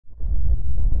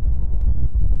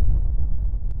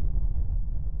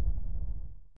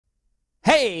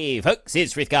Hey folks,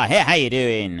 it's Frithgar here, how you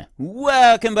doing?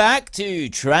 Welcome back to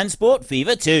Transport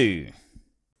Fever 2.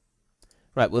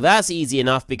 Right, well that's easy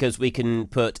enough because we can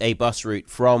put a bus route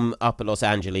from Upper Los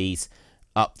Angeles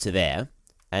up to there.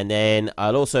 And then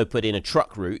I'll also put in a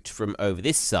truck route from over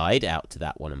this side out to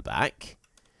that one and back.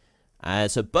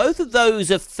 So both of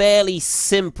those are fairly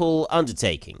simple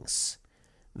undertakings.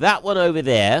 That one over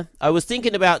there, I was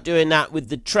thinking about doing that with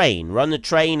the train. Run the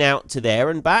train out to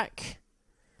there and back.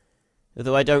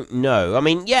 Although I don't know. I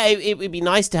mean, yeah, it would be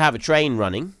nice to have a train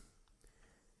running.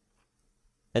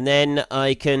 And then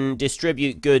I can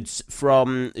distribute goods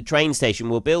from the train station.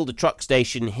 We'll build a truck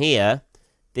station here.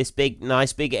 This big,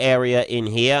 nice big area in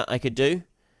here I could do.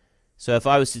 So if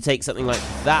I was to take something like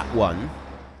that one,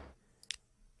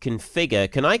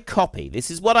 configure, can I copy? This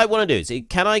is what I want to do. So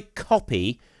can I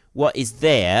copy what is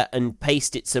there and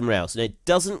paste it somewhere else? And it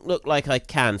doesn't look like I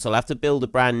can, so I'll have to build a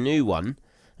brand new one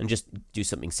and just do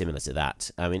something similar to that.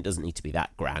 I mean, it doesn't need to be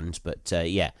that grand, but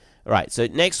yeah. All right, so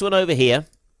next one over here.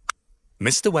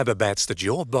 Mr. Webber bets that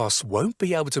your boss won't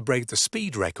be able to break the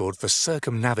speed record for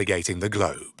circumnavigating the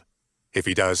globe. If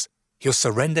he does, he'll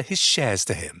surrender his shares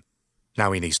to him.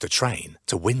 Now he needs to train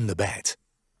to win the bet.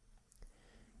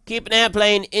 Keep an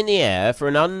airplane in the air for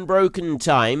an unbroken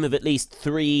time of at least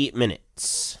 3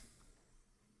 minutes.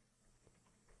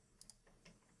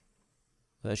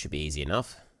 Well, that should be easy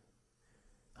enough.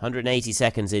 180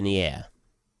 seconds in the air.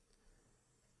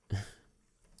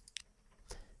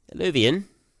 Eluvian.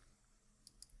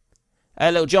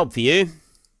 A little job for you.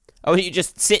 I want you to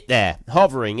just sit there,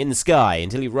 hovering in the sky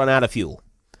until you run out of fuel.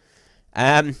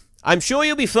 I'm sure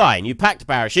you'll be fine. You packed a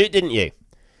parachute, didn't you?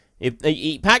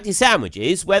 He packed his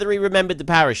sandwiches. Whether he remembered the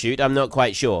parachute, I'm not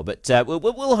quite sure. But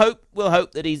we'll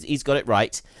hope that he's got it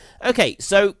right. Okay,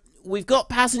 so we've got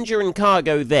passenger and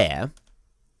cargo there.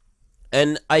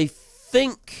 And I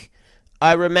think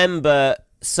I remember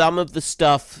some of the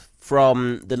stuff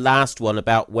from the last one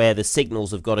about where the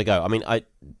signals have got to go. I mean,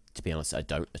 to be honest, I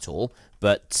don't at all.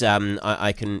 But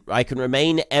I can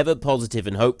remain ever positive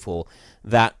and hopeful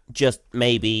that just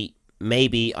maybe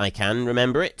I can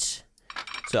remember it.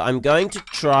 So I'm going to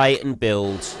try and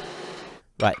build...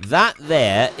 Right, that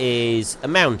there is a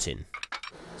mountain.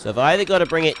 So I've either got to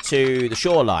bring it to the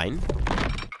shoreline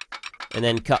and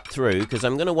then cut through, because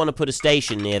I'm going to want to put a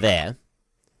station near there.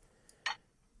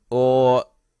 Or,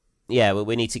 yeah, well,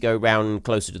 we need to go round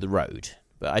closer to the road.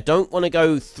 But I don't want to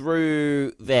go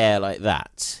through there like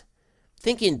that.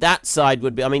 Thinking that side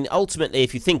would be... I mean, ultimately,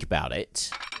 if you think about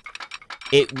it,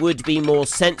 it would be more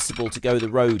sensible to go the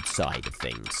road side of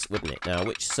things, wouldn't it? Now,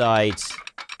 which side...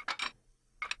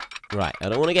 Right, I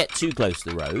don't want to get too close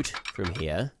to the road from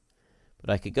here.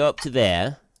 But I could go up to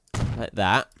there, like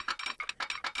that.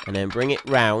 And then bring it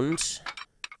round.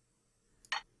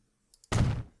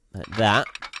 Like that.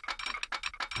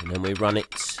 And then we run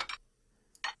it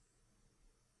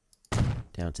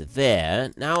down to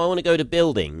there. Now I want to go to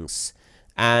buildings.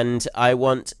 And I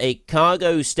want a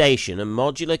cargo station, a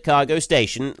modular cargo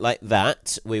station like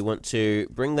that. We want to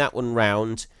bring that one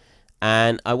round.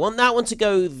 And I want that one to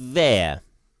go there.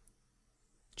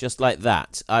 Just like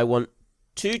that. I want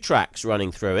 2 tracks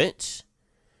running through it.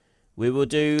 We will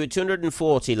do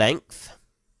 240 length.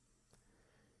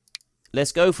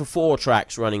 Let's go for 4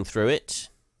 tracks running through it.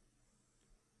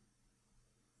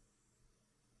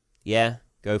 Yeah,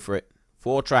 go for it.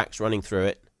 4 tracks running through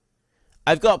it.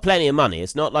 I've got plenty of money.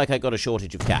 It's not like I got a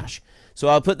shortage of cash. So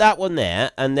I'll put that one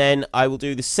there, and then I will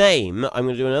do the same. I'm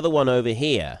going to do another one over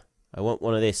here. I want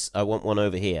one of this. I want one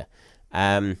over here.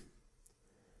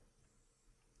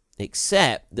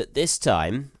 Except that this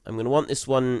time, I'm going to want this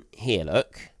one here,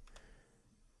 look.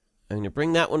 I'm going to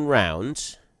bring that one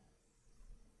round.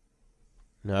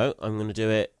 No, I'm going to do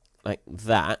it like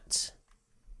that.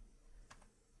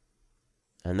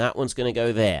 And that one's going to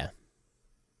go there.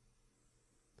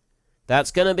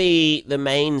 That's going to be the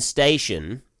main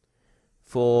station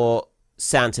for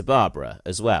Santa Barbara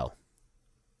as well.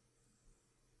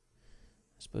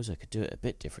 I suppose I could do it a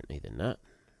bit differently than that.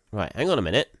 Right, hang on a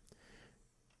minute.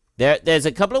 There's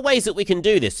a couple of ways that we can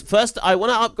do this. First, I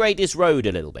want to upgrade this road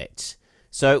a little bit.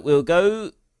 So we'll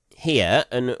go here,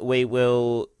 and we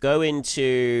will go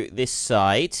into this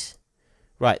side.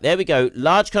 Right, there we go.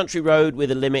 Large country road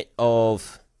with a limit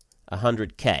of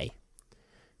 100k.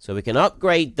 So we can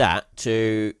upgrade that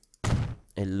to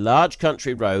a large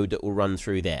country road that will run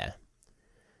through there.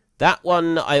 That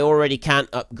one I already can't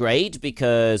upgrade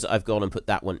because I've gone and put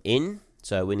that one in.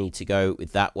 So we need to go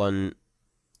with that one,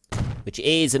 which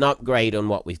is an upgrade on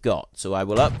what we've got. So I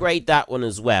will upgrade that one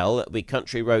as well. That'll be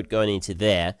country road going into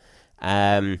there.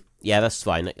 Yeah, that's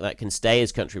fine. That can stay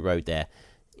as country road there.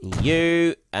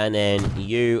 you, and then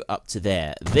you up to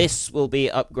there. This will be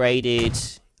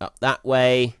upgraded up that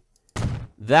way.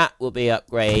 That will be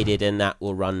upgraded, and that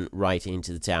will run right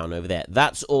into the town over there.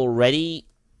 That's already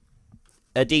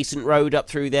a decent road up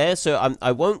through there, so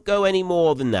I won't go any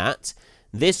more than that.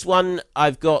 This one,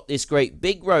 I've got this great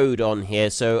big road on here,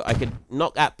 so I could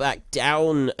knock that back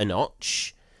down a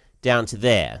notch, down to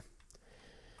there.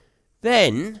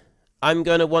 Then, I'm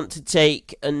going to want to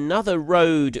take another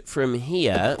road from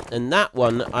here, and that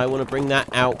one, I want to bring that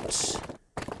out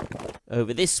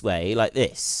over this way, like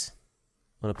this.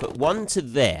 I'm going to put one to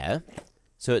there,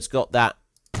 so it's got that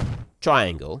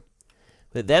triangle.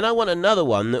 But then I want another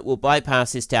one that will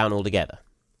bypass this town altogether.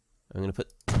 I'm going to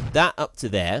put that up to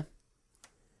there.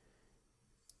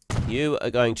 You are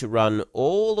going to run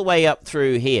all the way up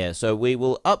through here. So we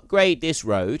will upgrade this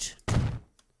road.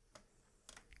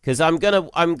 Because I'm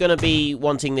gonna be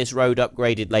wanting this road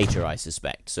upgraded later, I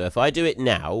suspect. So if I do it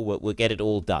now, we'll get it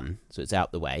all done. So it's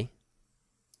out the way.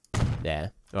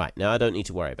 There. Right, now I don't need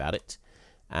to worry about it.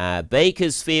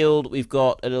 Bakersfield, we've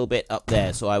got a little bit up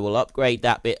there, so I will upgrade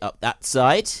that bit up that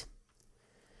side.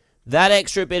 That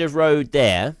extra bit of road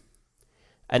there.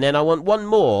 And then I want one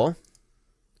more.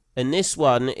 And this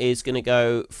one is going to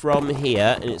go from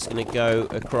here, and it's going to go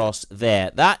across there.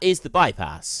 That is the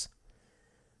bypass.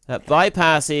 That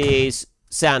bypasses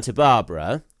Santa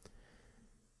Barbara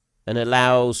and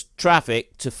allows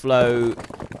traffic to flow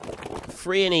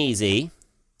free and easy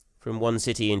from one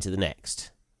city into the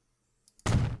next.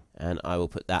 And I will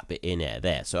put that bit in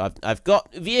there. So I've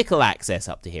got vehicle access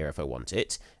up to here if I want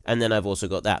it. And then I've also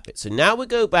got that bit. So now we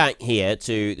go back here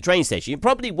to the train station. You're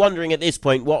probably wondering at this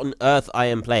point what on earth I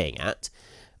am playing at.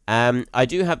 I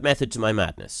do have method to my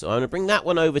madness. So I'm going to bring that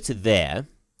one over to there.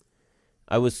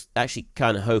 I was actually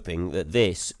kind of hoping that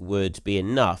this would be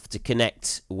enough to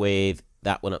connect with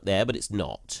that one up there, but it's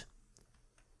not.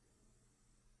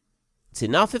 It's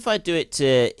enough if I do it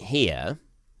to here.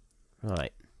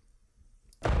 Right.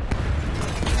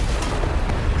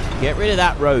 Get rid of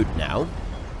that road now.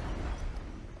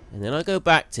 And then I go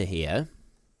back to here.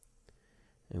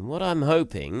 And what I'm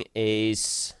hoping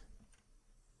is,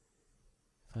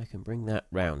 if I can bring that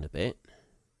round a bit.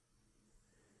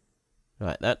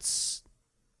 Right, that's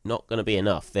not going to be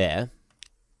enough there.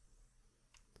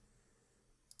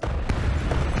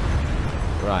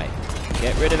 Right,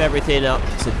 get rid of everything up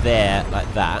to there,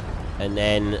 like that. And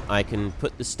then I can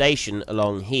put the station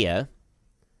along here.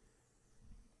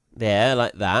 There,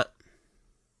 like that.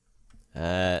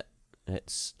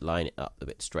 Let's line it up a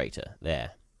bit straighter.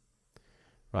 There.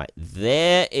 Right,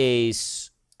 there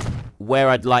is where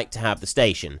I'd like to have the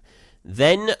station.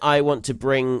 Then I want to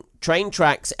bring train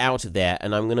tracks out of there,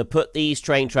 and I'm going to put these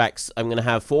train tracks, I'm going to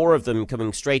have 4 of them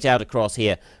coming straight out across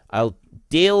here. I'll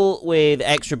deal with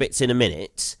extra bits in a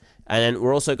minute, and then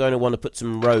we're also going to want to put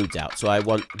some roads out. So I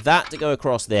want that to go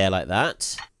across there like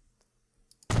that.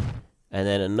 And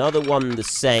then another one the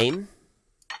same.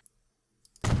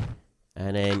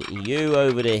 And then you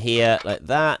over to here like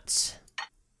that.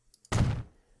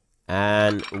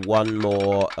 And one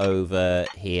more over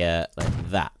here like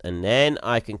that. And then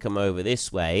I can come over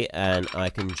this way and I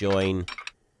can join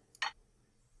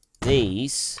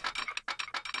these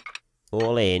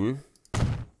all in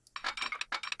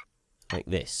like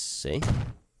this, see?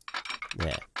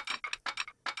 There.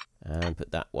 And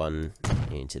put that one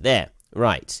into there.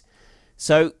 Right.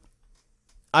 So,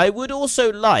 I would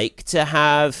also like to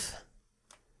have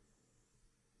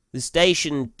the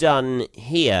station done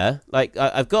here. Like,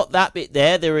 I've got that bit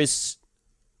there. There is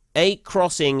a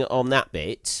crossing on that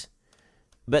bit.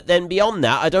 But then beyond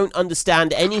that, I don't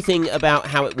understand anything about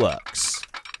how it works.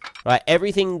 Right,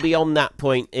 everything beyond that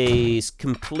point is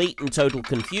complete and total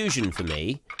confusion for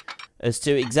me as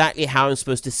to exactly how I'm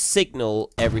supposed to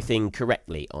signal everything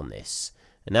correctly on this.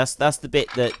 And that's the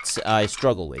bit that I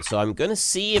struggle with. So I'm going to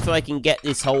see if I can get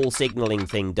this whole signaling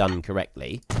thing done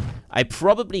correctly. I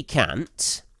probably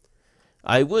can't.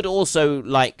 I would also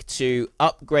like to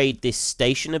upgrade this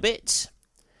station a bit.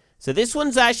 So this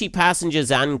one's actually passengers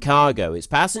and cargo. It's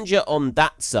passenger on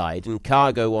that side and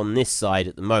cargo on this side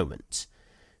at the moment.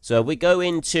 So if we go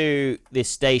into this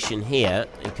station here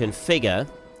and configure,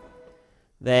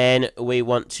 then we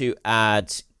want to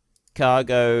add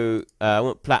cargo,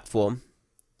 platform.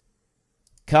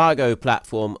 Cargo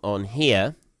platform on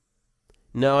here.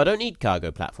 No, I don't need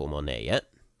cargo platform on there yet.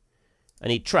 I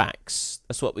need tracks.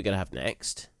 That's what we're going to have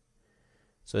next.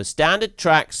 So standard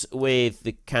tracks with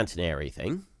the catenary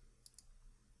thing.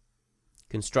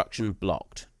 Construction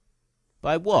blocked.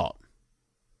 By what?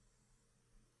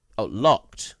 Oh,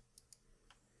 locked.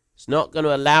 It's not going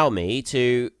to allow me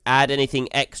to add anything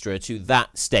extra to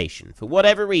that station. For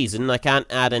whatever reason, I can't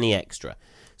add any extra.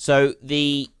 So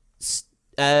the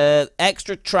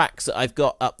extra tracks that I've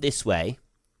got up this way,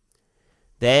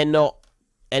 they're not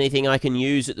anything I can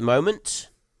use at the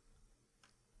moment.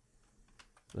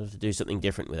 I'll have to do something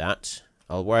different with that.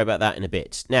 I'll worry about that in a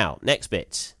bit. Now, next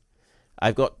bit.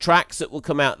 I've got tracks that will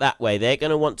come out that way. They're going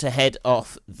to want to head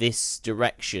off this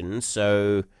direction,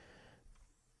 so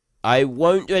I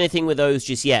won't do anything with those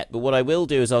just yet, but what I will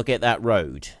do is I'll get that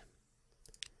road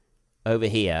over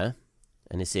here,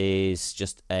 and this is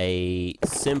just a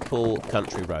simple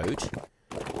country road.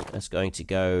 That's going to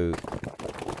go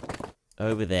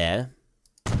over there,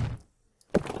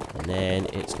 and then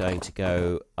it's going to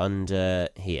go under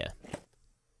here.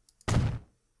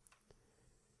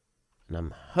 And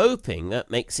I'm hoping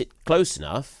that makes it close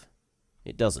enough.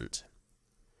 It doesn't.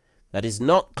 That is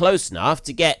not close enough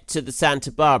to get to the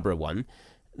Santa Barbara one.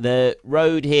 The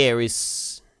road here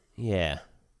is... yeah.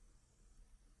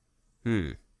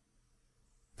 All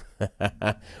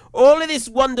of this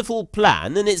wonderful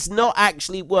plan, and it's not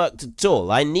actually worked at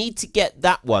all. I need to get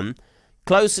that one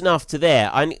close enough to there.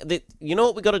 You know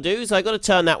what we got to do is I got to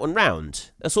turn that one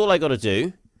round. That's all I got to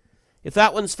do. If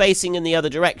that one's facing in the other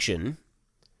direction...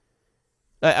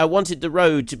 I wanted the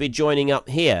road to be joining up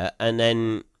here, and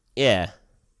then, yeah.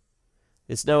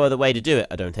 There's no other way to do it,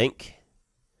 I don't think.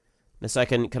 Unless I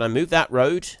can I move that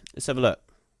road? Let's have a look.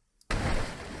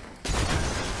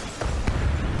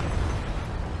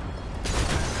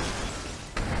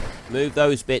 Move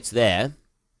those bits there.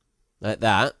 Like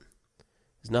that.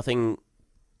 There's nothing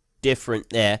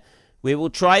different there. We will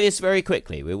try this very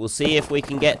quickly. We will see if we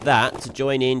can get that to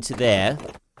join into there.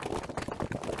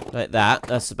 Like that.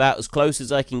 That's about as close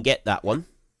as I can get that one.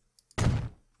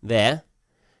 There.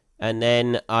 And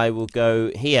then I will go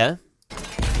here.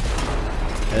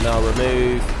 And I'll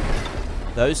remove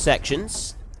those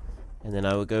sections. And then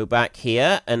I will go back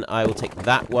here. And I will take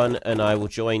that one and I will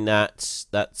join that.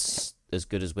 That's as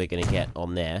good as we're going to get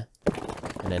on there.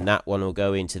 And then that one will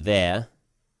go into there.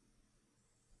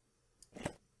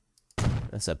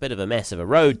 That's a bit of a mess of a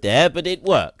road there, but it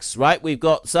works, right? We've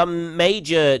got some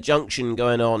major junction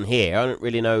going on here. I don't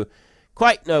really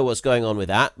quite know what's going on with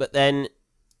that, but then...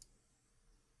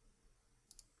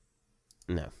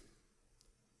 no.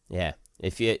 Yeah.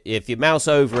 If you mouse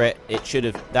over it,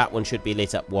 that one should be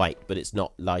lit up white, but it's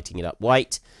not lighting it up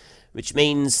white, which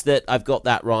means that I've got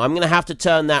that wrong. I'm going to have to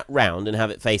turn that round and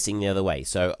have it facing the other way.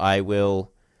 So I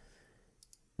will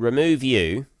remove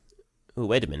you. Oh,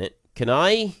 wait a minute. Can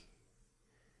I...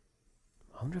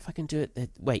 I wonder if I can do it.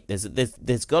 Wait,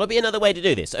 there's got to be another way to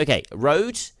do this. Okay,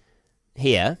 road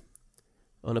here.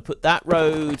 I'm going to put that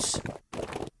road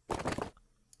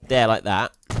there like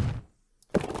that.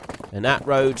 And that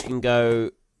road can go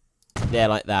there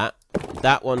like that.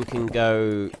 That one can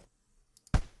go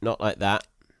not like that.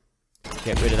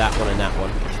 Get rid of that one and that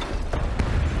one.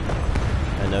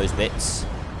 And those bits.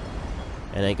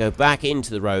 And then go back into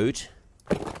the road.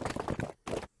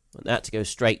 Want that to go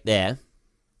straight there.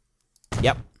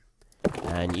 Yep.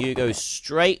 And you go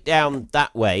straight down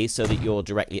that way so that you're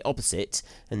directly opposite.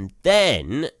 And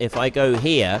then, if I go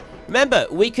here... remember,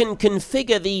 we can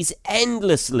configure these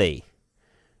endlessly.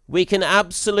 We can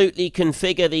absolutely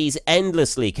configure these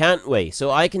endlessly, can't we?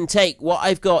 So I can take what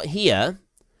I've got here,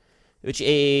 which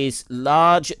is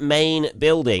large main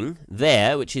building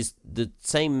there, which is the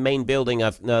same main building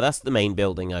no, that's the main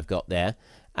building I've got there.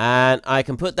 And I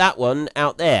can put that one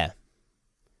out there.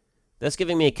 That's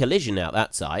giving me a collision out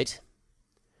that side.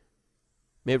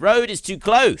 My road is too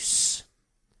close.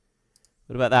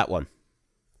 What about that one?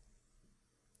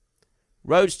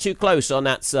 Road's too close on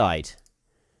that side.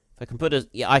 If I can put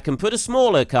I can put a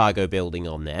smaller cargo building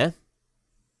on there.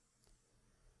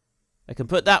 I can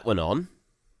put that one on.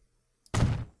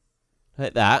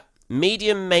 Like that.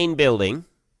 Medium main building.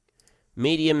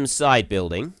 Medium side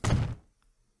building.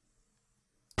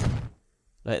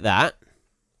 Like that.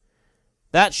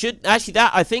 That should... actually,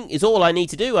 that, I think, is all I need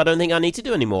to do. I don't think I need to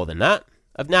do any more than that.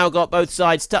 I've now got both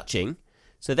sides touching.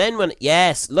 So then when...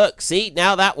 yes, look, see?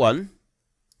 Now that one.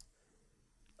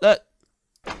 Look.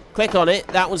 Click on it.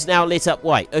 That one's now lit up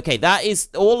white. Okay, that is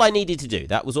all I needed to do.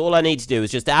 That was all I needed to do,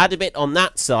 was just add a bit on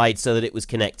that side so that it was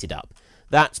connected up.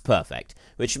 That's perfect.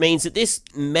 Which means that this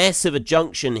mess of a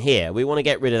junction here, we want to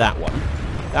get rid of that one.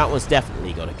 That one's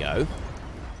definitely got to go.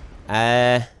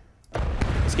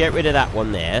 Let's get rid of that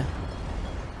one there.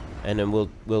 And then we'll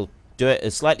do it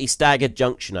a slightly staggered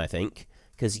junction, I think.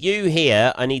 Because you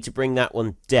here, I need to bring that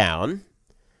one down.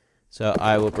 So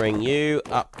I will bring you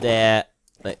up there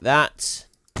like that.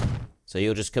 So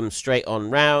you'll just come straight on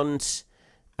round.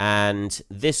 And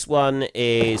this one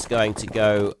is going to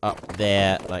go up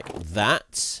there like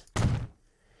that.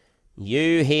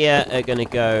 You here are going to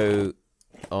go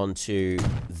onto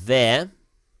there.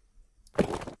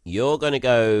 You're going to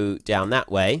go down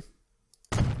that way.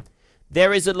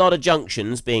 There is a lot of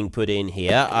junctions being put in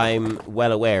here. I'm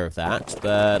well aware of that,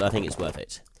 but I think it's worth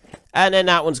it. And then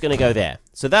that one's going to go there.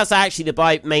 So that's actually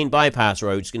the main bypass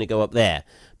road. It's going to go up there.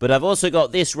 But I've also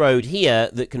got this road here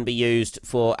that can be used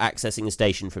for accessing the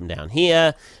station from down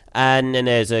here. And then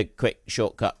there's a quick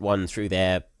shortcut one through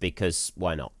there, because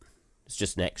why not? It's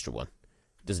just an extra one.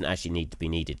 It doesn't actually need to be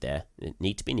needed there.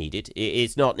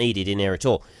 It's not needed in there at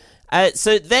all.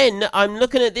 So then I'm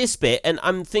looking at this bit and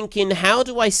I'm thinking, how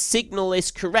do I signal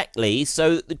this correctly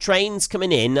so that the trains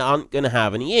coming in aren't going to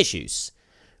have any issues?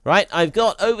 Right, I've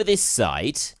got over this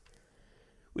side,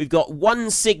 we've got one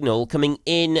signal coming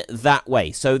in that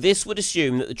way. So this would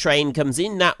assume that the train comes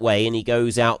in that way and he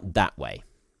goes out that way.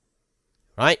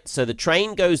 Right, so the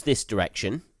train goes this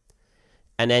direction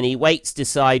and then he waits to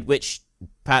decide which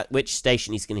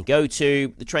station he's going to go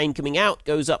to. The train coming out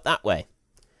goes up that way.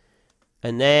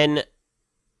 And then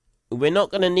we're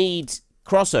not going to need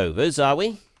crossovers, are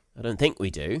we? I don't think we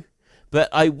do. But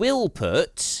I will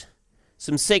put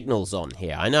some signals on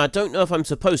here. I don't know if I'm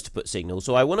supposed to put signals,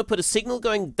 so I want to put a signal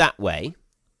going that way.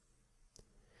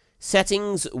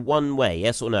 Settings one way,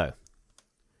 yes or no?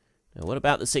 Now, what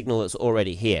about the signal that's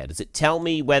already here? Does it tell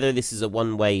me whether this is a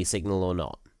one-way signal or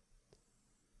not?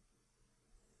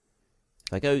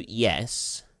 If I go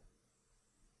yes.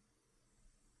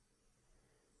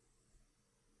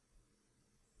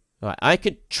 Right, I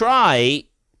could try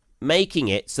making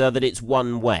it so that it's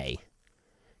one way.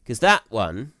 Because that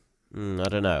one, I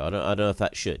don't know. I don't know if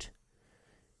that should.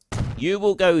 You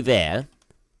will go there.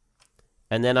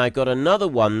 And then I've got another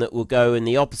one that will go in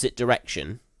the opposite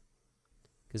direction.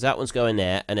 Because that one's going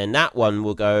there. And then that one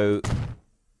will go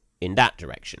in that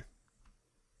direction.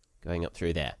 Going up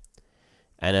through there.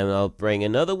 And then I'll bring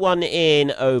another one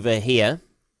in over here.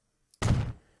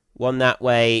 One that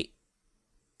way.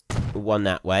 One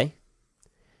that way.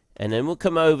 And then we'll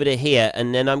come over to here.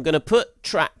 And then I'm going to put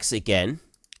tracks again.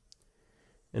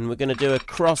 And we're going to do a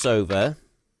crossover.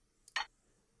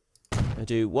 I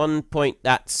do 1 point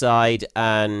that side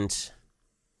and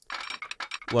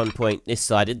 1 point this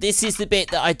side. And this is the bit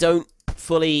that I don't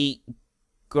fully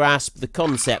grasp the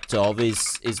concept of,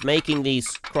 is making these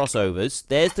crossovers.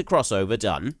 There's the crossover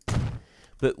done.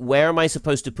 But where am I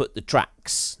supposed to put the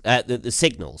tracks? The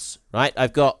signals, right?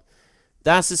 I've got...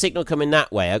 That's the signal coming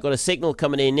that way. I've got a signal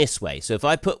coming in this way. So if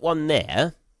I put one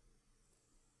there...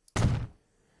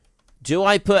 Do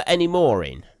I put any more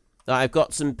in? I've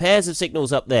got some pairs of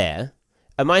signals up there.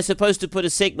 Am I supposed to put a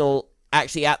signal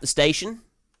actually at the station?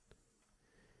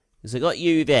 Because I got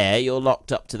you there. You're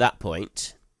locked up to that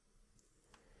point.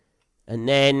 And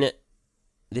then,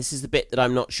 this is the bit that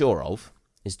I'm not sure of.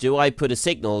 Is do I put a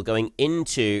signal going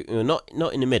into...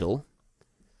 Not in the middle.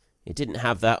 It didn't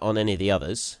have that on any of the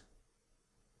others.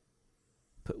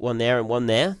 Put one there and one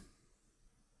there.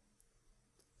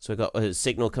 So I've got a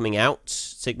signal coming out,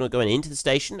 signal going into the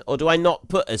station, or do I not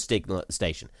put a signal at the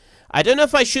station? I don't know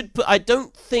if I should put... I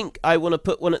don't think I want to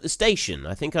put one at the station.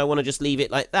 I think I want to just leave it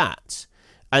like that.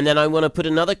 And then I want to put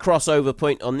another crossover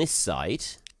point on this side.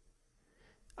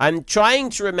 I'm trying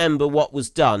to remember what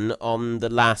was done on the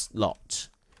last lot.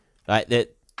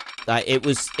 It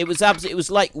was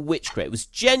like witchcraft. It was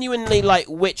genuinely like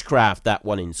witchcraft, that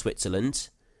one in Switzerland.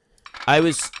 I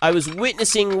was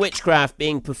witnessing witchcraft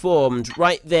being performed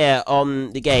right there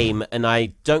on the game, and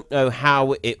I don't know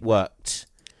how it worked.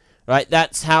 Right,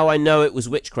 that's how I know it was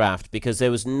witchcraft, because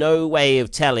there was no way of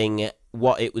telling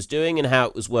what it was doing and how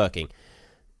it was working.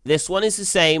 This one is the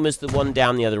same as the one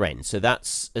down the other end, so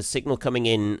that's a signal coming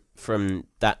in from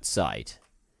that side.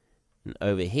 And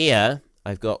over here,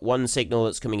 I've got one signal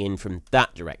that's coming in from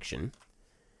that direction.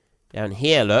 Down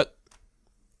here, look.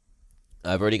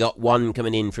 I've already got one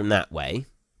coming in from that way.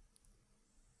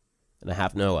 And I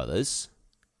have no others.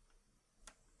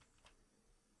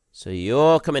 So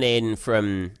you're coming in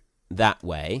from that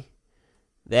way.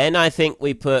 Then I think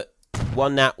we put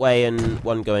one that way and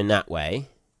one going that way.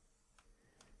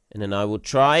 And then I will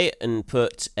try and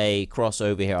put a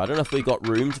crossover here. I don't know if we've got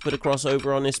room to put a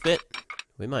crossover on this bit.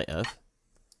 We might have.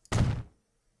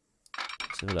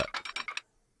 Let's have a look.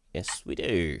 Yes, we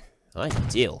do.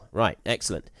 Ideal. Right,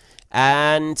 excellent.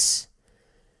 And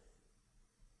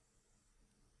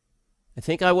I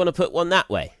think I want to put one that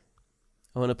way.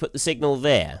 I want to put the signal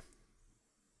there.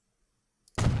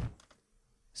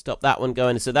 Stop that one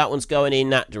going. So that one's going in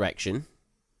that direction.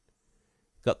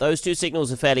 Got those two signals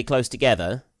are fairly close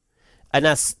together. And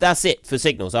that's it for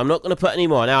signals. I'm not going to put any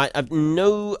more. Now, I have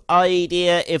no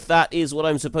idea if that is what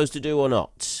I'm supposed to do or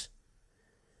not.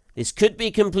 This could be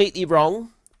completely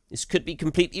wrong. This could be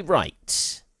completely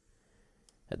right.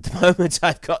 At the moment,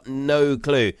 I've got no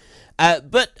clue.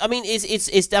 But, I mean,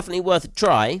 it's definitely worth a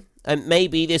try. And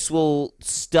maybe this will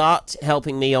start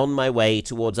helping me on my way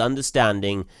towards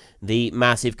understanding the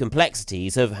massive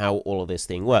complexities of how all of this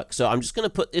thing works. So I'm just going to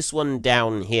put this one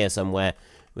down here somewhere.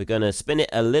 We're going to spin it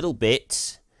a little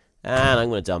bit, and I'm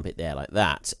going to dump it there like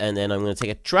that. And then I'm going to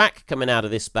take a track coming out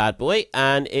of this bad boy,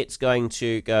 and it's going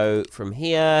to go from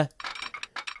here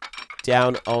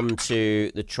down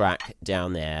onto the track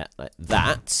down there like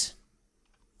that.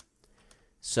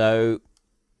 So,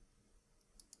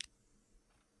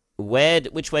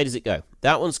 which way does it go?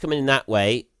 That one's coming in that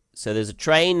way. So there's a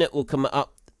train that will come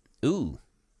up. Ooh.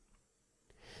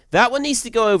 That one needs to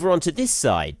go over onto this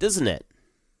side, doesn't it?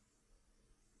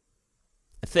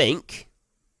 I think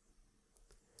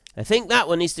that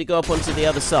one needs to go up onto the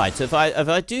other side. So if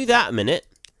I do that a minute,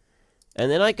 and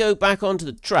then I go back onto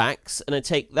the tracks, and I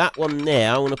take that one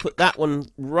there, I want to put that one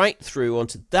right through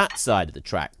onto that side of the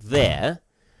track there,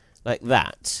 like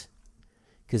that.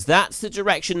 Because that's the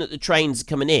direction that the trains are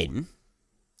coming in.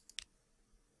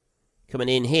 Coming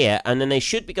in here, and then they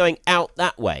should be going out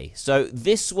that way. So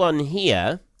this one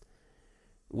here,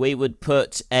 we would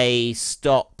put a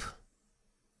stop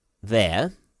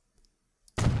there.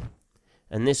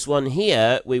 And this one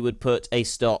here, we would put a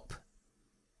stop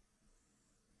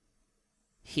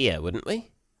here, wouldn't we?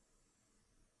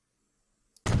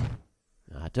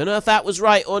 I don't know if that was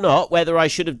right or not, whether I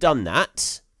should have done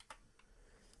that.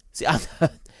 See,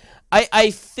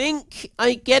 I think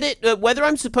I get it. Whether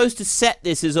I'm supposed to set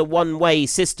this as a one-way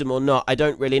system or not, I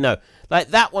don't really know. Like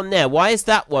that one there, why has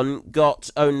that one got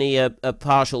only a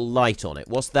partial light on it?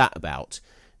 What's that about?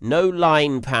 No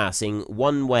line passing,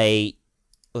 one way.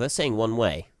 Oh, they're saying one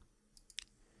way.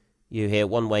 You hear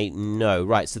one way? No.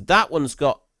 Right, so that one's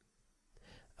got...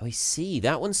 Oh, I see.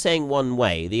 That one's saying one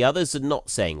way. The others are not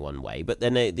saying one way, but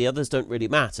then the others don't really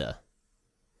matter.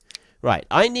 Right,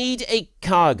 I need a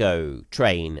cargo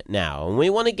train now, and we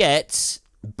want to get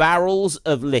barrels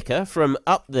of liquor from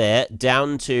up there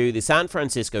down to the San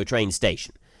Francisco train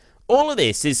station. All of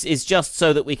this is just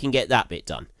so that we can get that bit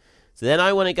done. So then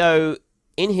I want to go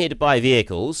in here to buy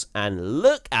vehicles, and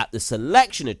look at the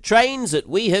selection of trains that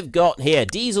we have got here.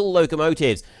 Diesel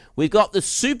locomotives. We've got the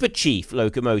Super Chief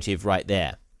locomotive right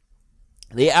there.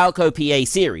 The Alco PA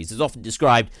series is often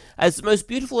described as the most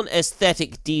beautiful and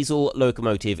aesthetic diesel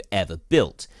locomotive ever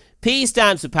built. P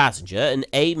stands for passenger, and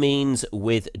A means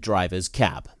with driver's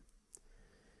cab.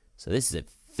 So this is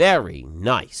a very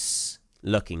nice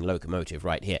looking locomotive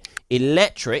right here.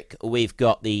 Electric, we've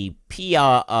got the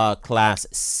PRR class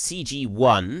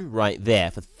CG1 right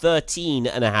there for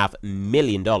 $13.5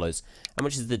 million. How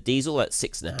much is the diesel? That's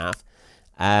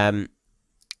 $6.5.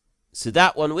 So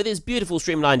that one, with its beautiful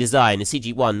streamlined design, the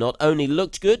CG1 not only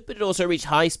looked good, but it also reached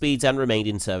high speeds and remained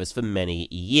in service for many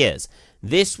years.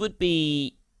 This would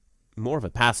be more of a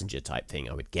passenger type thing,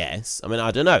 I would guess. I mean,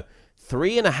 I don't know.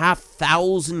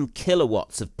 3,500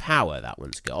 kilowatts of power that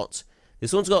one's got.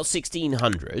 This one's got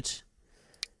 1,600.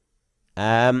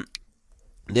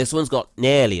 This one's got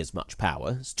nearly as much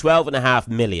power. It's 12.5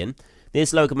 million.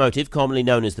 This locomotive, commonly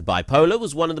known as the bipolar,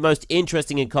 was one of the most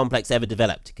interesting and complex ever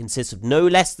developed. It consists of no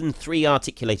less than 3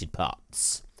 articulated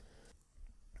parts.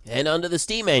 And under the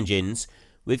steam engines,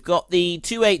 we've got the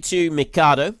 282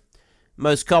 Mikado,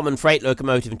 most common freight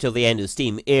locomotive until the end of the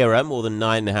steam era. More than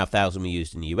 9,500 were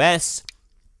used in the US.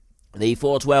 The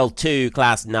 412-2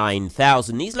 Class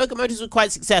 9000. These locomotives were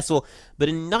quite successful, but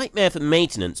a nightmare for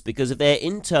maintenance because of their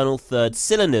internal third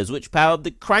cylinders, which powered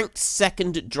the cranked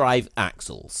second drive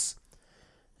axles.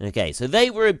 Okay, so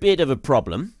they were a bit of a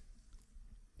problem.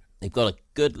 They've got a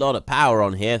good lot of power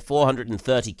on here,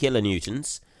 430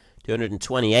 kilonewtons,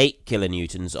 228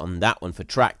 kilonewtons on that one for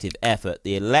tractive effort.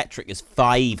 The electric is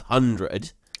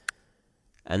 500.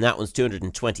 And that one's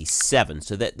 227,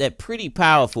 so they're pretty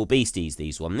powerful beasties,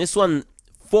 these one. This one,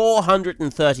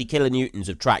 430 kilonewtons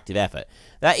of tractive effort.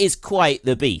 That is quite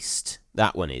the beast,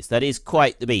 that one is. That is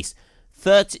quite the beast.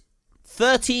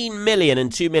 13 million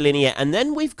and 2 million a year. And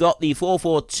then we've got the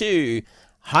 442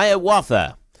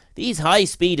 Hiawatha. These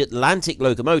high-speed Atlantic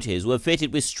locomotives were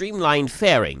fitted with streamlined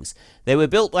fairings. They were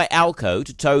built by Alco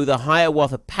to tow the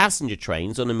Hiawatha passenger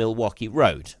trains on a Milwaukee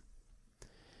road.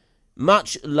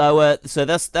 Much lower, so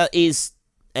that is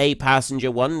a passenger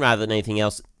one rather than anything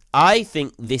else. I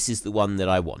think this is the one that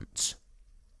I want,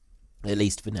 at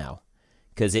least for now,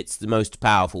 because it's the most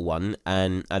powerful one,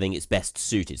 and I think it's best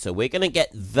suited. So we're going to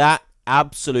get that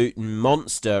absolute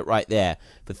monster right there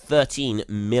for $13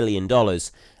 million.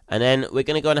 And then we're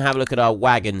going to go and have a look at our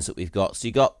wagons that we've got. So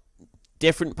you got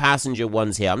different passenger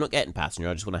ones here. I'm not getting passenger.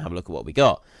 I just want to have a look at what we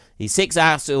got. The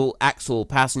 6-axle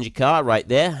passenger car right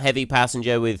there. Heavy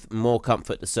passenger with more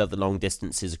comfort to serve the long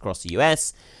distances across the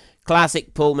US.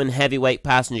 Classic Pullman heavyweight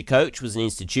passenger coach was an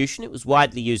institution. It was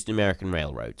widely used in American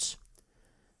railroads.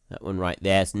 That one right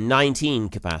there is 19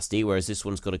 capacity, whereas this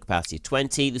one's got a capacity of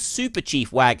 20. The Super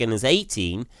Chief wagon is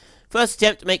 18. First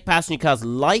attempt to make passenger cars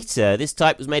lighter. This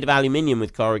type was made of aluminium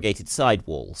with corrugated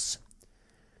sidewalls.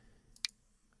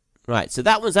 Right, so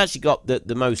that one's actually got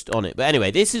the most on it. But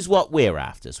anyway, this is what we're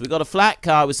after. So we've got a flat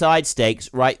car with side stakes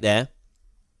right there.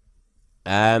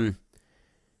 That's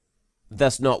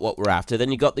not what we're after.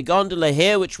 Then you've got the gondola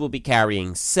here, which will be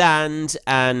carrying sand.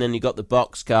 And then you've got the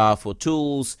box car for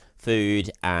tools,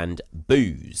 food, and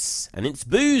booze. And it's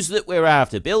booze that we're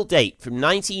after. Build date from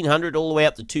 1900 all the way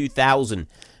up to 2000.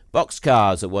 Box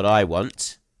cars are what I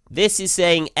want. This is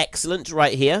saying excellent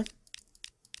right here.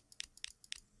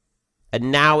 And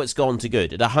now it's gone to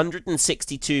good at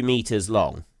 162 meters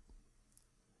long.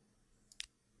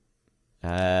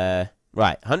 Right,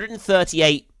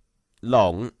 138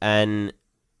 long, and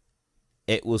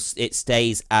it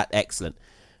stays at excellent.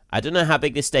 I don't know how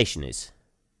big this station is.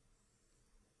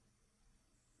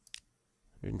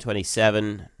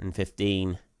 127 and 15.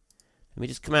 Let me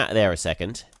just come out of there a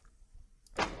second.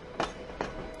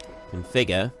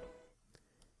 Configure.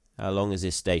 How long is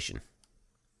this station?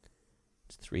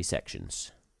 It's 3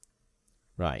 sections.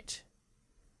 Right.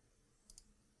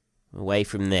 Away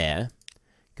from there.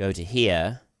 Go to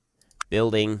here.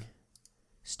 Building.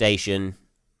 Station.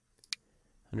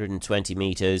 120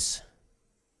 meters.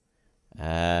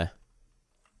 Right.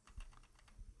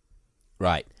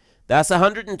 That's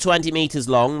 120 meters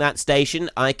long, that station.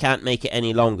 I can't make it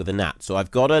any longer than that. So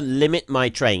I've got to limit my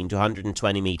train to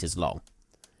 120 meters long.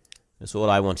 That's all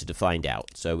I wanted to find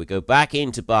out. So we go back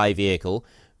into buy vehicle.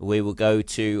 We will go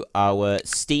to our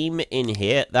steam in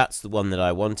here. That's the one that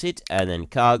I wanted. And then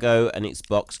cargo, and it's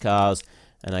box cars.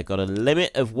 And I got a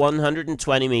limit of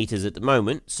 120 meters at the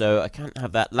moment. So I can't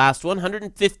have that last one.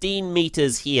 115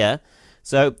 meters here.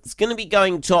 So it's going to be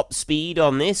going top speed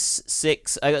on this.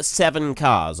 I got 7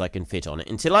 cars I can fit on it.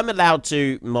 Until I'm allowed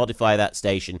to modify that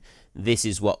station, this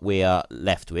is what we are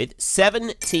left with.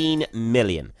 17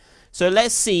 million. So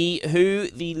let's see who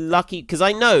the lucky... Because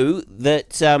I know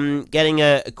that getting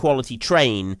a quality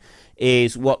train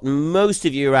is what most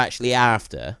of you are actually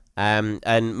after.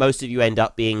 And most of you end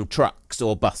up being trucks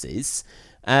or buses.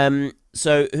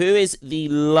 So who is the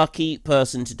lucky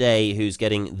person today who's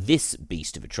getting this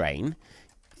beast of a train?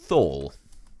 Thor.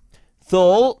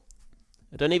 Thor,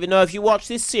 I don't even know if you watch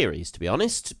this series, to be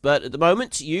honest. But at the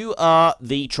moment, you are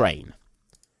the train.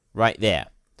 Right there.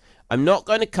 I'm not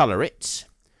going to colour it.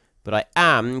 But I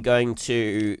am going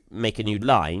to make a new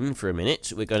line for a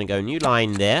minute. We're going to go new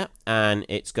line there. And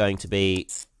it's going to be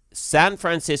San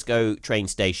Francisco train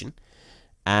station.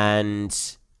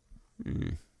 And... I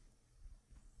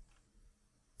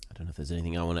don't know if there's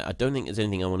anything I want to... I don't think there's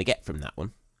anything I want to get from that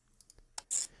one.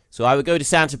 So I would go to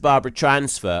Santa Barbara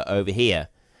Transfer over here.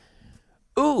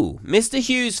 Ooh, Mr.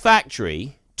 Hughes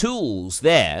Factory... tools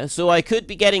there, so I could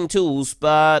be getting tools,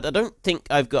 but I don't think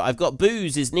I've got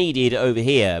booze is needed over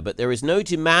here, but there is no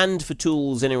demand for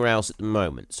tools anywhere else at the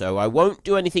moment, so I won't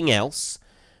do anything else.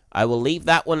 I will leave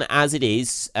that one as it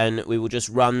is, and we will just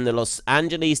run the Los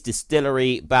Angeles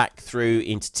distillery back through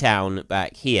into town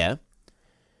back here,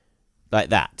 like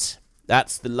that.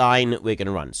 That's the line we're going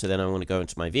to run. So then I want to go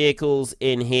into my vehicles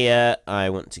in here. I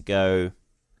want to go,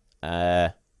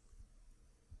 well,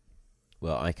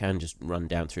 I can just run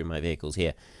down through my vehicles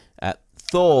here.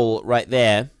 Thor, right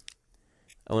there.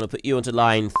 I want to put you onto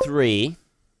line 3.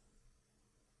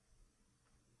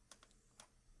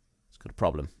 It's got a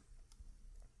problem.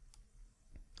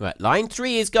 Right, line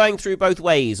 3 is going through both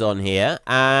ways on here.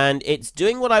 And it's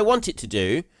doing what I want it to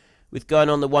do with going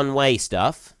on the one-way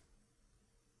stuff.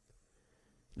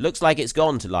 Looks like it's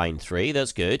gone to line 3.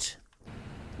 That's good.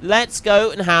 Let's go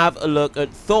and have a look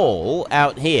at Thor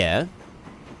out here.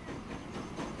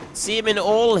 See him in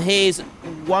all his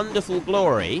wonderful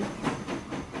glory.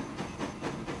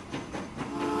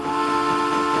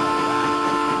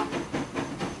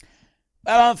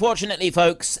 Well, unfortunately,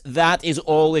 folks, that is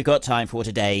all we've got time for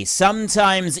today.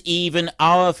 Sometimes even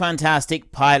our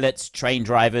fantastic pilots, train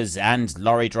drivers, and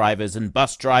lorry drivers, and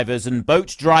bus drivers, and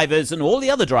boat drivers, and all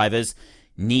the other drivers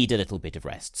need a little bit of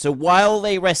rest. So while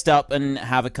they rest up and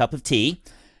have a cup of tea...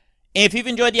 if you've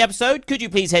enjoyed the episode, could you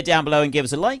please head down below and give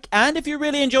us a like? And if you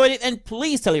really enjoyed it, then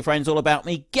please tell your friends all about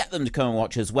me. Get them to come and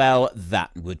watch as well.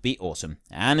 That would be awesome.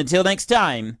 And until next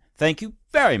time, Thank you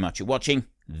very much for watching.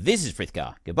 This is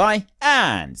Frithgar. Goodbye,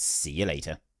 and see you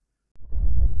later.